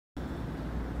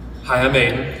Hi, I'm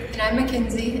Aiden. And I'm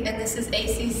Mackenzie, and this is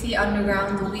ACC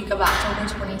Underground the week of October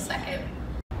 22nd.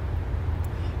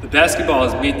 The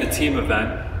Basketball's Meet the Team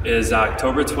event is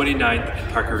October 29th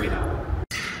in Park Arena.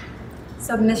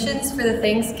 Submissions for the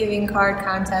Thanksgiving card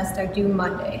contest are due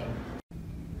Monday.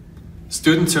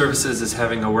 Student Services is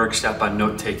having a workshop on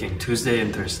note-taking Tuesday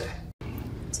and Thursday.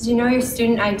 Did you know your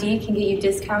student ID can get you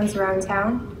discounts around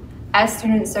town? Ask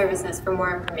Student Services for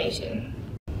more information.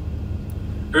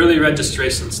 Early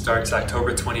registration starts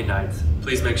October 29th.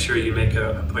 Please make sure you make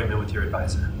an appointment with your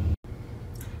advisor.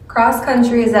 Cross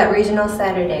country is at Regional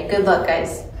Saturday. Good luck,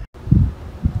 guys.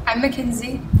 I'm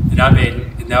Mackenzie. And I'm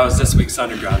Aiden, and that was this week's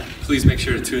Underground. Please make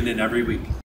sure to tune in every week.